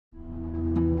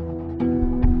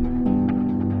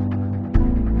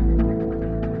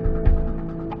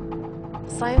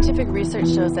Scientific research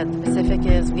shows that the Pacific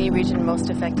is the region most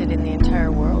affected in the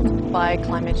entire world by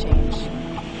climate change.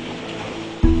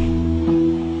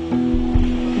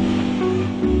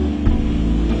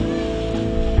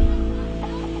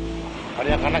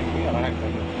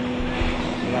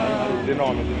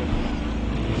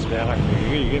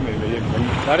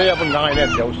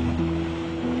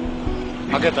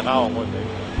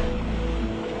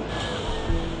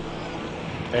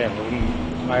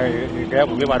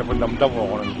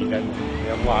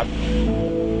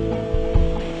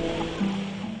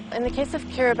 In the case of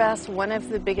Kiribati, one of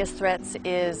the biggest threats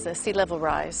is sea level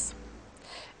rise.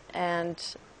 And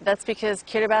that's because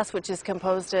Kiribati, which is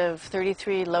composed of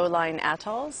 33 low-lying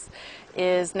atolls,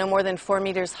 is no more than 4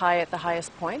 meters high at the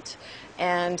highest point.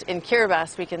 And in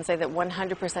Kiribati, we can say that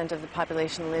 100% of the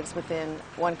population lives within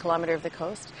 1 kilometer of the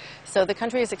coast. So the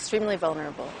country is extremely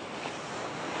vulnerable.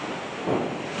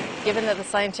 Given that the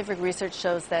scientific research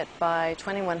shows that by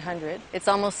 2100, it's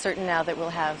almost certain now that we'll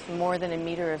have more than 1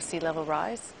 meter of sea level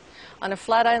rise. On a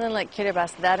flat island like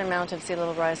Kiribati, that amount of sea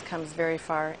level rise comes very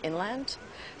far inland.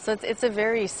 So it's a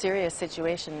very serious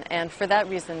situation, and for that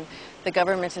reason, the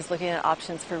government is looking at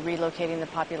options for relocating the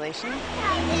population.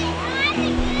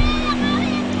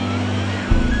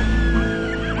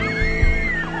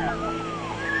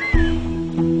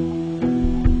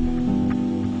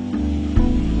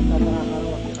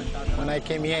 When I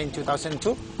came here in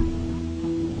 2002,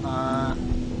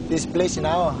 this place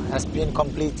now has been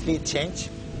completely changed.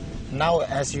 Now,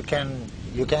 as you can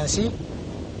see,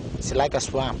 it's like a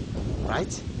swamp,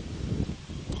 right?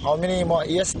 How many more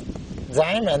years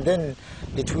time, and then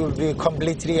it will be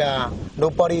completely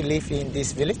nobody live in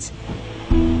this village.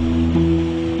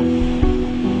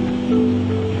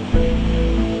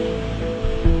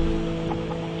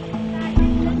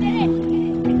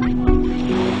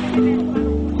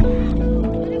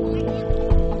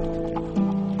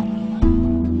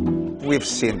 We've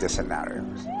seen the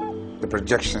scenarios, the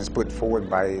projections put forward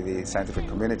by the scientific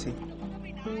community.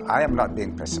 I am not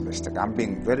being pessimistic, I'm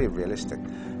being very realistic.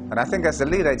 And I think as a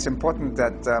leader, it's important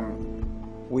that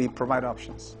we provide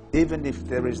options. Even if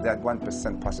there is that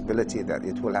 1% possibility that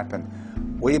it will happen,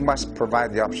 we must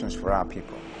provide the options for our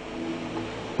people.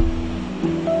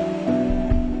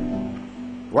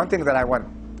 One thing that I want,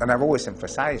 and I've always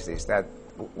emphasized, is that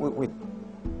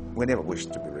we never wish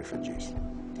to be refugees.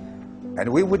 And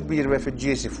we would be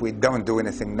refugees if we don't do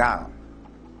anything now,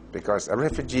 because a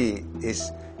refugee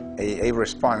is a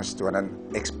response to an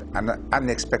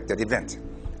unexpected event,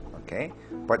 okay?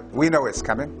 But we know it's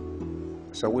coming,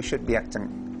 so we should be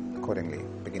acting accordingly,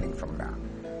 beginning from now.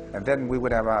 And then we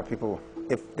would have our people,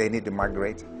 if they need to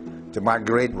migrate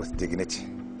with dignity,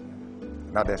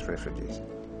 not as refugees.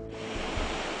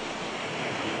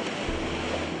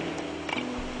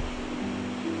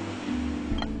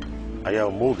 I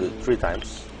have moved 3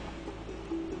 times.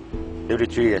 Every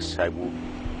 3 years I move.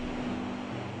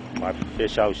 My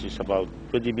first house is about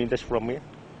 20 meters from here,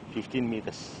 15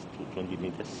 meters to 20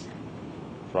 meters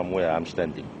from where I'm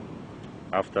standing.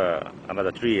 After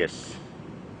another 3 years,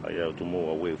 I have to move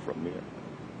away from here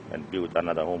and build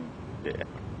another home there.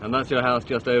 And that's your house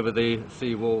just over the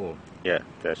seawall? Yeah,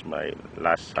 that's my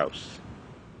last house.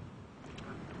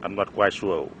 I'm not quite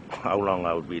sure how long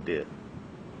I will be there.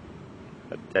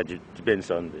 That depends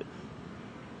on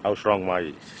how strong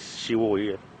my seawall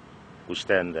here will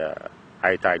stand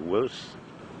high tide waves.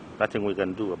 Nothing we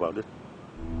can do about it.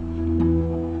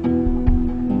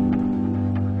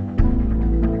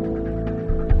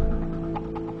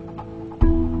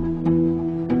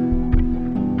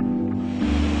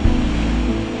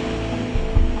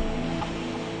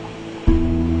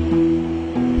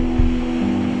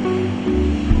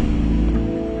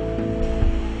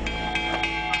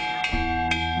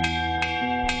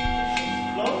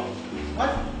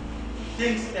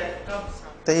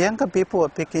 The younger people are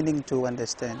beginning to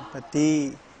understand, but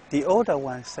the older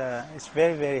ones, it's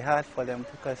very, very hard for them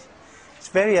because it's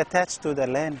very attached to the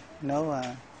land. You know,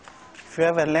 if you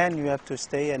have a land, you have to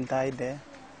stay and die there,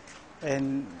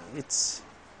 and it's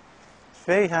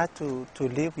very hard to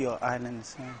leave your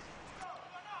islands.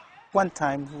 One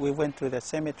time we went to the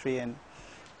cemetery and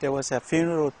there was a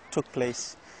funeral took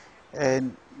place,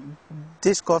 and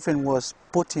this coffin was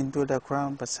put into the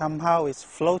ground, but somehow it's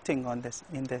floating on this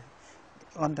in there.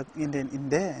 You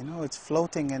know, it's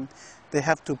floating, and they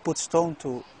have to put stone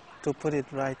to put it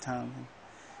right down.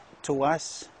 To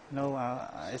us, you know,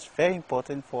 it's very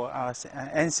important for our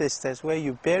ancestors where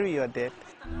you bury your dead.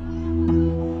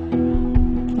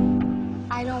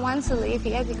 I don't want to live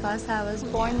here because I was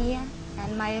born here,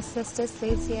 and my sisters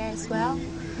live here as well.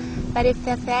 But if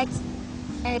that fact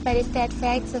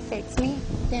affects me,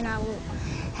 then I will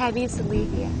heavy to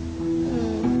live here.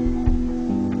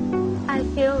 I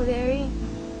feel very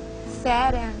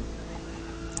sad and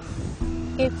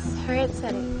it hurts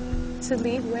to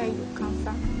live where you come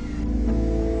from.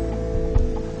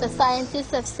 The scientists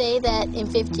have said that in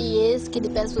 50 years,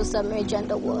 Kiribati will submerge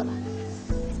underwater.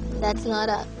 That's not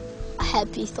a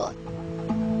happy thought.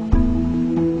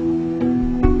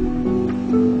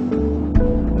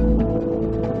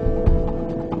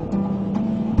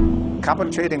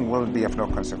 Carbon trading will be of no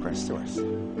consequence to us.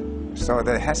 So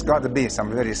there has got to be some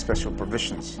very special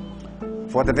provisions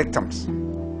for the victims,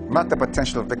 not the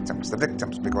potential victims, the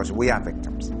victims, because we are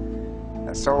victims.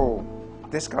 And so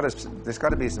there's got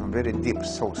to be some very deep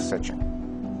soul searching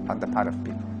on the part of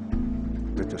people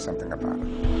to do something about it.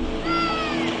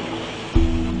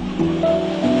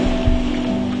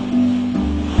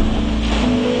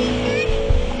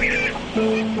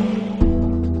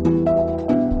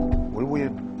 Will we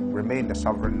remain a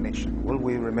sovereign nation? Will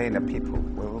we remain a people?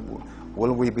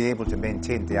 Will we be able to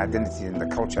maintain the identity and the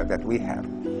culture that we have?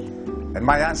 And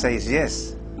my answer is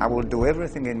yes. I will do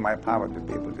everything in my power to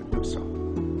be able to do so.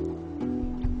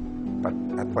 But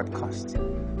at what cost?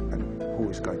 And who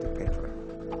is going to pay for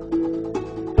it?